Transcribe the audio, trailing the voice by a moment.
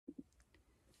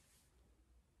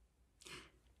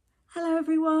Hello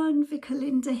everyone, Vicar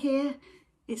Linda here.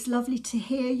 It's lovely to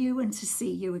hear you and to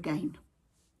see you again.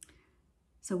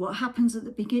 So what happens at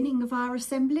the beginning of our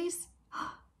assemblies?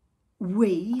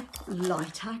 We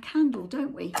light our candle,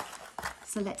 don't we?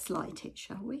 So let's light it,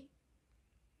 shall we?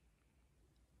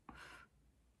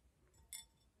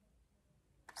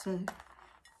 So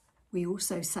we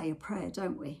also say a prayer,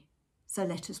 don't we? So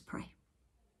let us pray.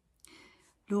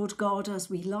 Lord God, as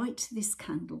we light this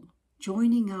candle,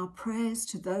 joining our prayers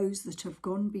to those that have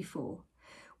gone before,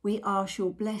 we ask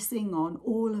your blessing on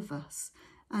all of us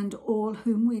and all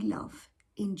whom we love,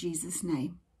 in Jesus'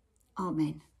 name.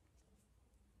 Amen.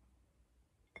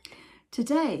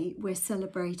 Today we're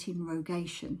celebrating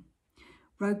rogation.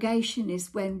 Rogation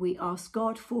is when we ask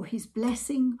God for his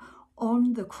blessing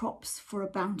on the crops for a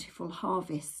bountiful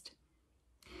harvest.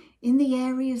 In the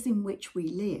areas in which we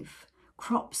live,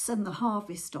 crops and the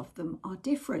harvest of them are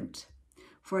different.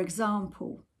 For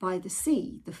example, by the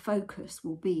sea, the focus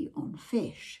will be on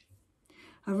fish.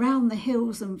 Around the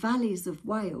hills and valleys of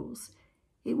Wales,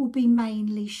 it will be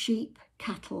mainly sheep,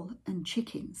 cattle and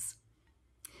chickens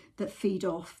that feed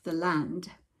off the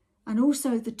land, and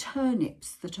also the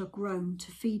turnips that are grown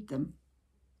to feed them.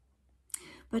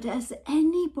 But has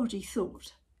anybody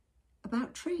thought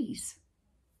about trees?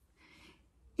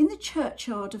 In the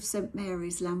churchyard of St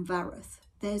Mary's, Llanfairpwll,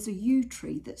 there's a yew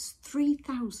tree that's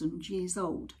 3,000 years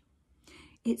old.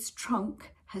 Its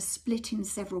trunk has split in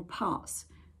several parts,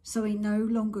 so it no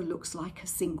longer looks like a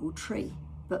single tree,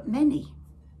 but many.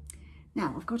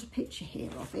 Now, I've got a picture here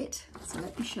of it, so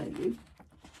let me show you.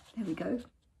 There we go.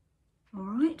 All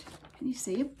right, can you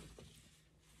see him?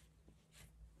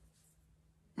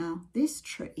 Now, this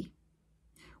tree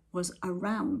was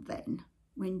around then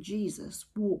when Jesus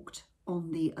walked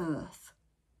on the earth.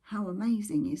 How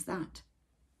amazing is that?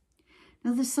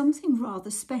 Now, there's something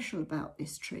rather special about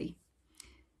this tree.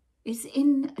 It's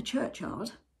in a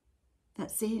churchyard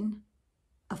that's in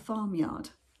a farmyard.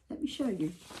 Let me show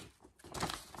you.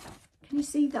 Can you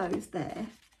see those there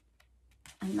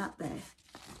and that there?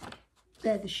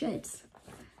 They're the sheds.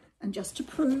 And just to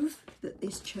prove that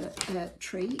this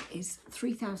tree is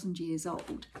 3,000 years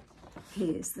old,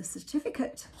 here's the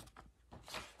certificate.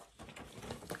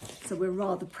 So we're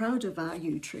rather proud of our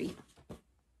yew tree.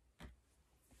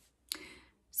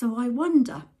 So I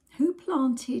wonder, who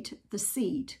planted the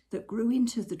seed that grew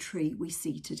into the tree we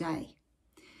see today?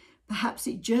 Perhaps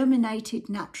it germinated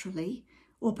naturally,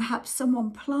 or perhaps someone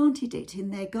planted it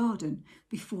in their garden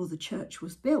before the church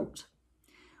was built.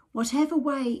 Whatever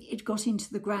way it got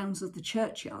into the grounds of the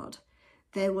churchyard,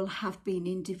 there will have been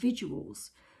individuals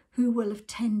who will have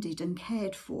tended and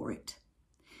cared for it.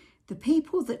 The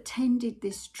people that tended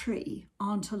this tree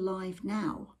aren't alive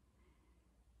now,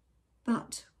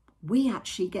 but we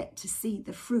actually get to see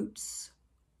the fruits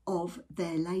of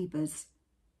their labours.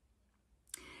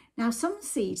 Now, some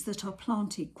seeds that are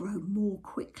planted grow more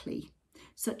quickly,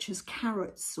 such as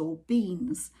carrots or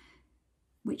beans,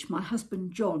 which my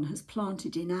husband John has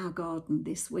planted in our garden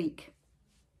this week.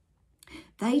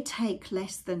 They take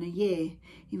less than a year,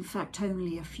 in fact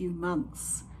only a few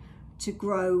months, to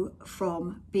grow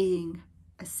from being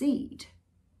a seed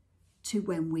to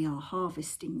when we are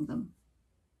harvesting them.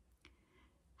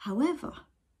 However,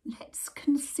 let's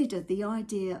consider the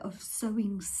idea of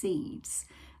sowing seeds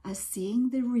as seeing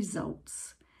the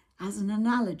results as an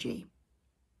analogy.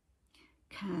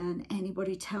 Can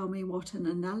anybody tell me what an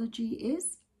analogy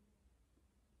is?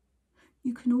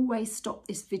 You can always stop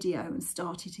this video and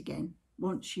start it again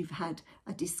once you've had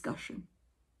a discussion.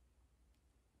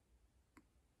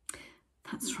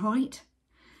 That's right.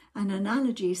 An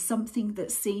analogy is something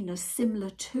that's seen as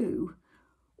similar to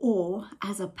or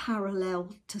as a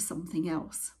parallel to something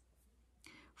else.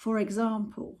 For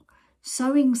example,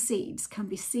 sowing seeds can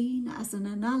be seen as an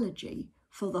analogy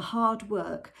for the hard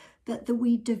work that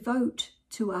we devote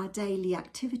to our daily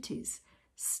activities,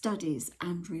 studies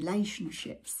and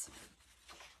relationships.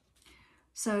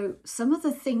 So some of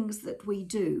the things that we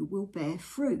do will bear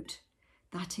fruit.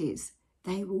 That is,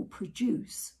 they will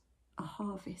produce a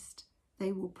harvest.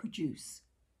 They will produce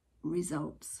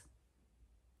results.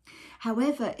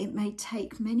 However, it may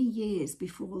take many years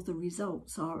before the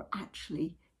results are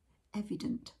actually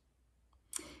evident.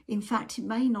 In fact, it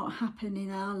may not happen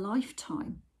in our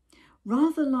lifetime,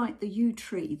 rather like the yew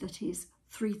tree that is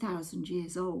 3,000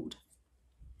 years old.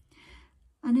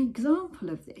 An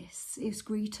example of this is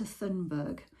Greta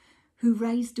Thunberg, who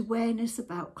raised awareness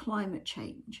about climate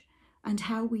change and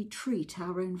how we treat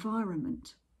our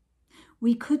environment.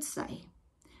 We could say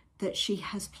that she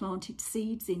has planted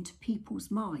seeds into people's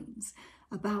minds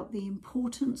about the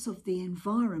importance of the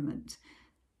environment,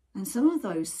 and some of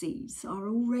those seeds are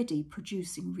already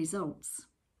producing results.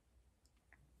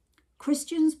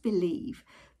 Christians believe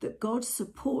that God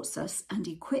supports us and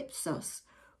equips us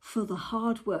for the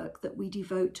hard work that we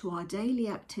devote to our daily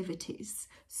activities,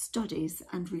 studies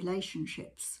and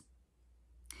relationships.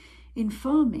 In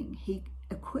farming, he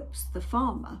equips the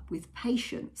farmer with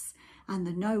patience and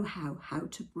the know-how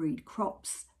to breed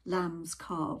crops, lambs,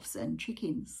 calves and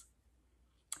chickens.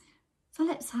 So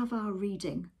let's have our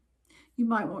reading. You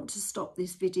might want to stop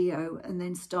this video and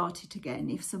then start it again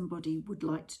if somebody would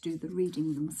like to do the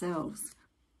reading themselves.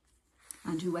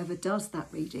 And whoever does that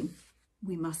reading,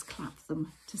 we must clap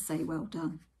them to say well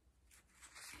done.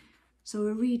 So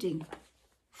a reading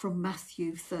from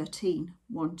Matthew 13,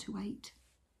 1-8.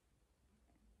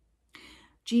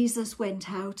 Jesus went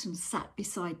out and sat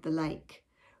beside the lake.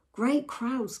 Great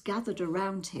crowds gathered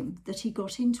around him that he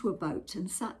got into a boat and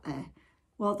sat there,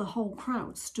 while the whole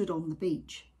crowd stood on the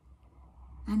beach.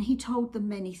 And he told them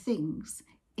many things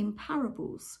in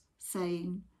parables,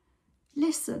 saying,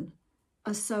 "Listen,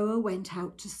 a sower went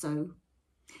out to sow.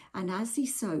 And as he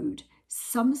sowed,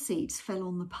 some seeds fell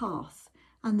on the path,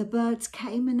 and the birds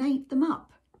came and ate them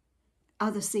up.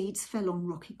 Other seeds fell on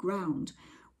rocky ground,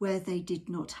 where they did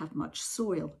not have much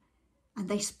soil, and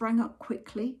they sprang up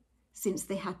quickly, since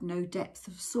they had no depth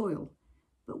of soil.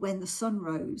 But when the sun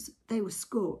rose, they were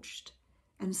scorched,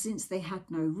 and since they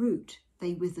had no root,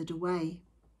 they withered away.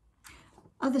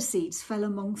 Other seeds fell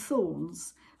among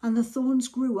thorns, and the thorns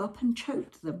grew up and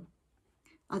choked them.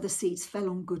 Other seeds fell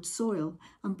on good soil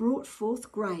and brought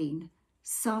forth grain,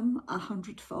 some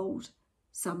 100-fold,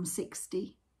 some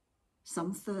 60,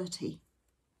 some 30.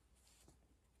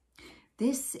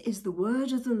 This is the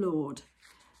word of the Lord.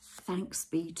 Thanks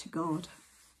be to God."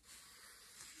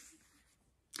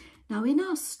 Now in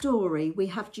our story, we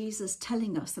have Jesus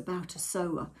telling us about a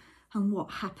sower and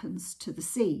what happens to the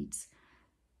seeds.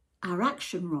 Our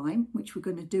action rhyme, which we're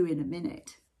going to do in a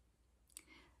minute,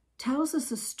 tells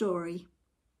us a story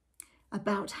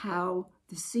about how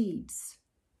the seeds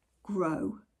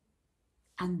grow,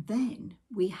 and then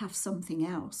we have something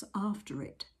else after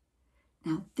it.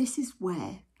 Now, this is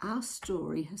where our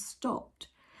story has stopped.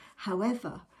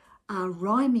 However, our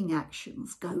rhyming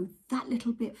actions go that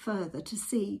little bit further to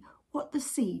see what the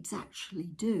seeds actually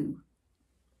do.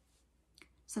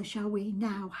 So shall we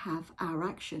now have our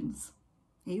actions?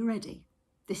 Are you ready?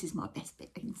 This is my best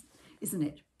bit, isn't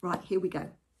it? Right, here we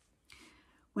go.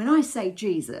 When I say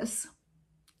Jesus,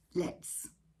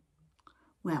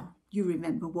 well, you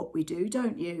remember what we do,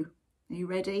 don't you? Are you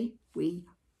ready? We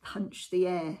punch the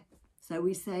air. So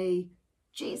we say,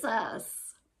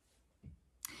 Jesus.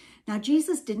 Now,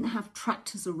 Jesus didn't have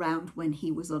tractors around when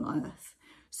he was on earth,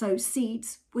 so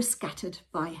seeds were scattered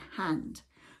by hand.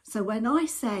 So when I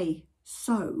say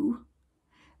sow,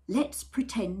 let's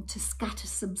pretend to scatter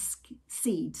some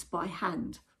seeds by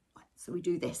hand. So we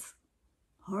do this,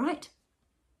 all right?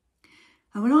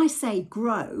 And when I say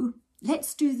grow,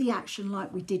 let's do the action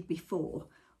like we did before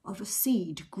of a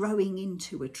seed growing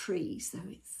into a tree. So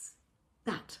it's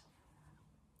that,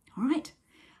 all right?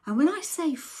 And when I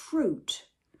say fruit,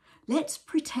 let's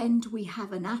pretend we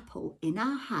have an apple in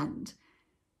our hand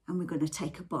and we're going to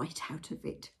take a bite out of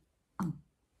it. All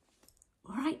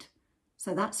right?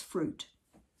 So that's fruit.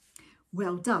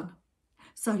 Well done.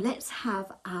 So let's have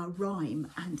our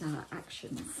rhyme and our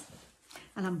actions.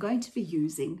 And I'm going to be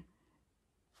using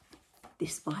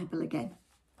this Bible again.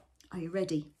 Are you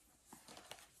ready?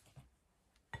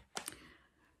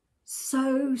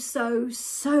 Sow, sow,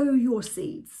 sow your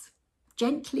seeds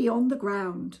gently on the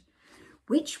ground,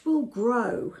 which will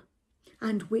grow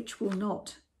and which will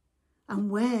not,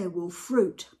 and where will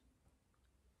fruit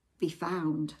be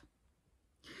found.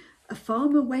 A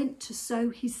farmer went to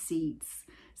sow his seeds,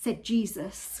 said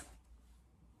Jesus,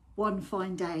 one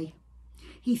fine day.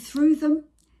 He threw them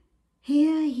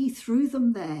here, he threw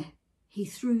them there, he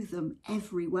threw them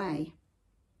every way.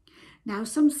 Now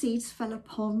some seeds fell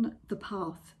upon the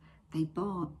path, they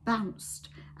bounced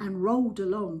and rolled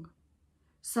along.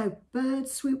 So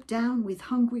birds swooped down with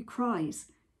hungry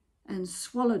cries and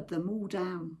swallowed them all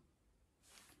down.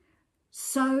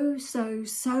 Sow, sow,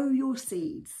 sow your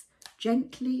seeds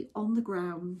gently on the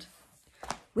ground,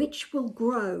 which will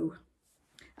grow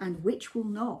and which will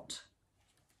not,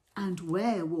 and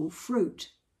where will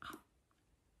fruit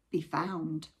be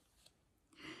found.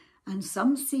 And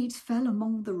some seeds fell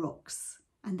among the rocks,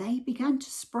 and they began to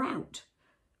sprout,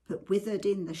 but withered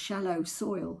in the shallow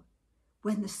soil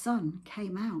when the sun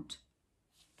came out.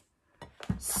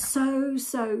 Sow,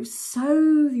 sow,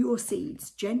 sow your seeds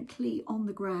gently on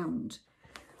the ground,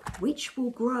 which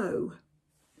will grow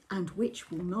and which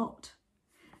will not,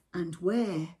 and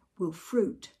where will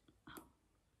fruit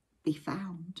be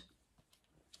found.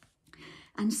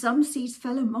 And some seeds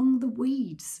fell among the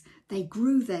weeds. They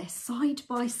grew there side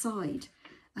by side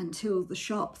until the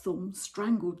sharp thorns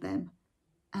strangled them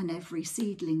and every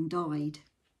seedling died.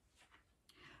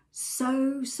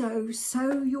 Sow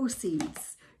your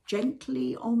seeds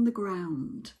gently on the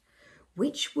ground,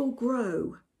 which will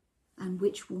grow and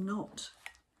which will not,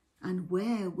 and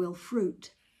where will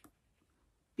fruit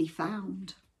be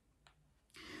found.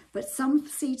 But some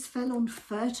seeds fell on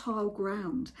fertile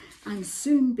ground and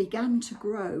soon began to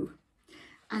grow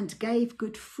and gave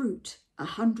good fruit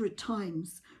 100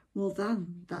 times more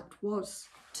than that was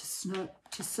to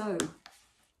sow.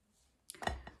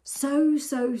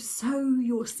 Sow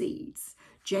your seeds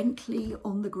gently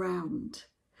on the ground,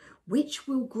 which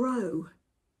will grow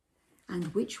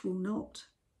and which will not,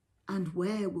 and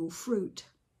where will fruit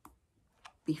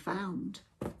be found.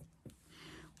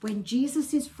 When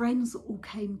Jesus' friends all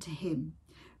came to him,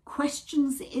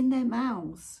 questions in their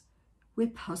mouths, "We're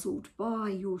puzzled by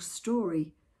your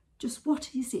story. Just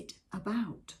what is it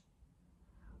about?"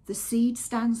 The seed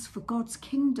stands for God's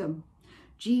kingdom.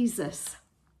 Jesus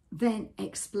then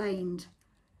explained,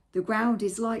 "The ground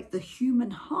is like the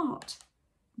human heart.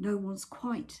 No one's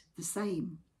quite the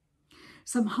same.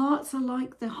 Some hearts are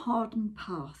like the hardened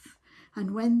path,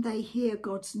 and when they hear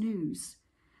God's news,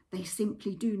 they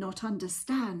simply do not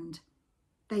understand.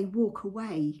 They walk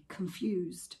away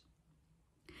confused."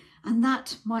 And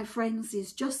that, my friends,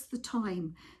 is just the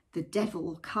time the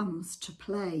devil comes to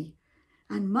play.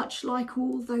 And much like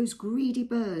all those greedy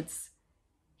birds,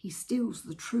 he steals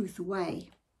the truth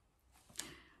away.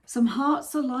 Some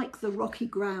hearts are like the rocky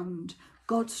ground.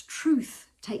 God's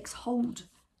truth takes hold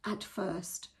at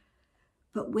first,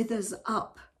 but withers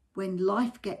up when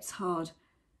life gets hard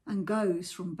and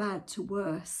goes from bad to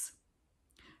worse.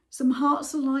 Some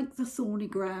hearts are like the thorny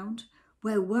ground,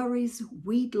 where worries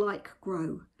weed-like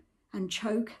grow and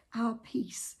choke our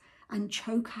peace and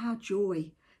choke our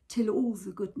joy till all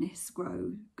the goodness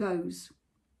goes.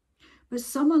 But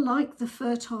some are like the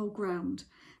fertile ground,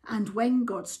 and when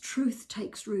God's truth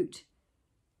takes root,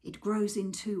 it grows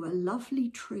into a lovely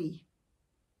tree,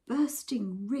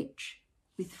 bursting rich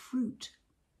with fruit.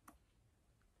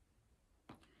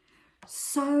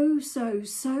 Sow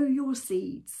your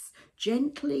seeds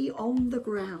gently on the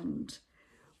ground,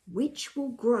 which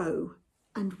will grow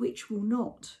and which will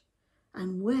not,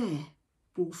 and where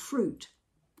will fruit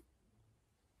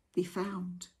be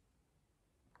found.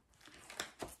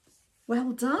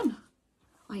 Well done.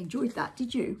 I enjoyed that,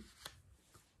 did you?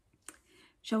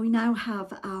 Shall we now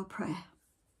have our prayer?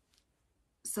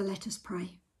 So let us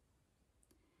pray.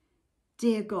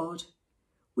 Dear God,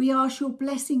 we ask your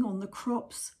blessing on the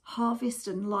crops, harvest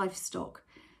and livestock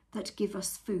that give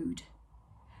us food.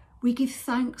 We give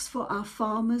thanks for our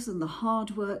farmers and the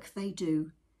hard work they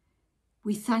do.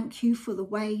 We thank you for the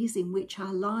ways in which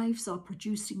our lives are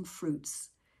producing fruits.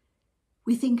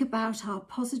 We think about our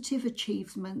positive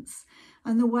achievements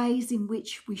and the ways in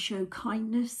which we show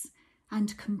kindness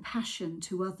and compassion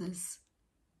to others.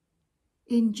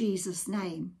 In Jesus'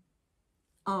 name,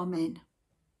 Amen.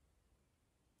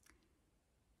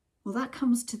 Well, that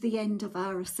comes to the end of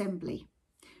our assembly.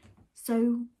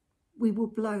 So we will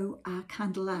blow our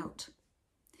candle out.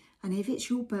 And if it's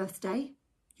your birthday,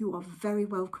 you are very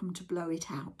welcome to blow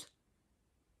it out.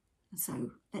 And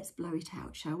so let's blow it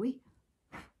out, shall we?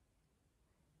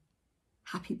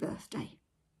 Happy birthday.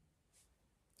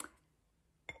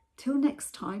 Till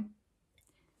next time,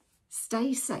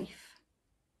 stay safe.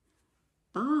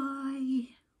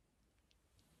 Bye.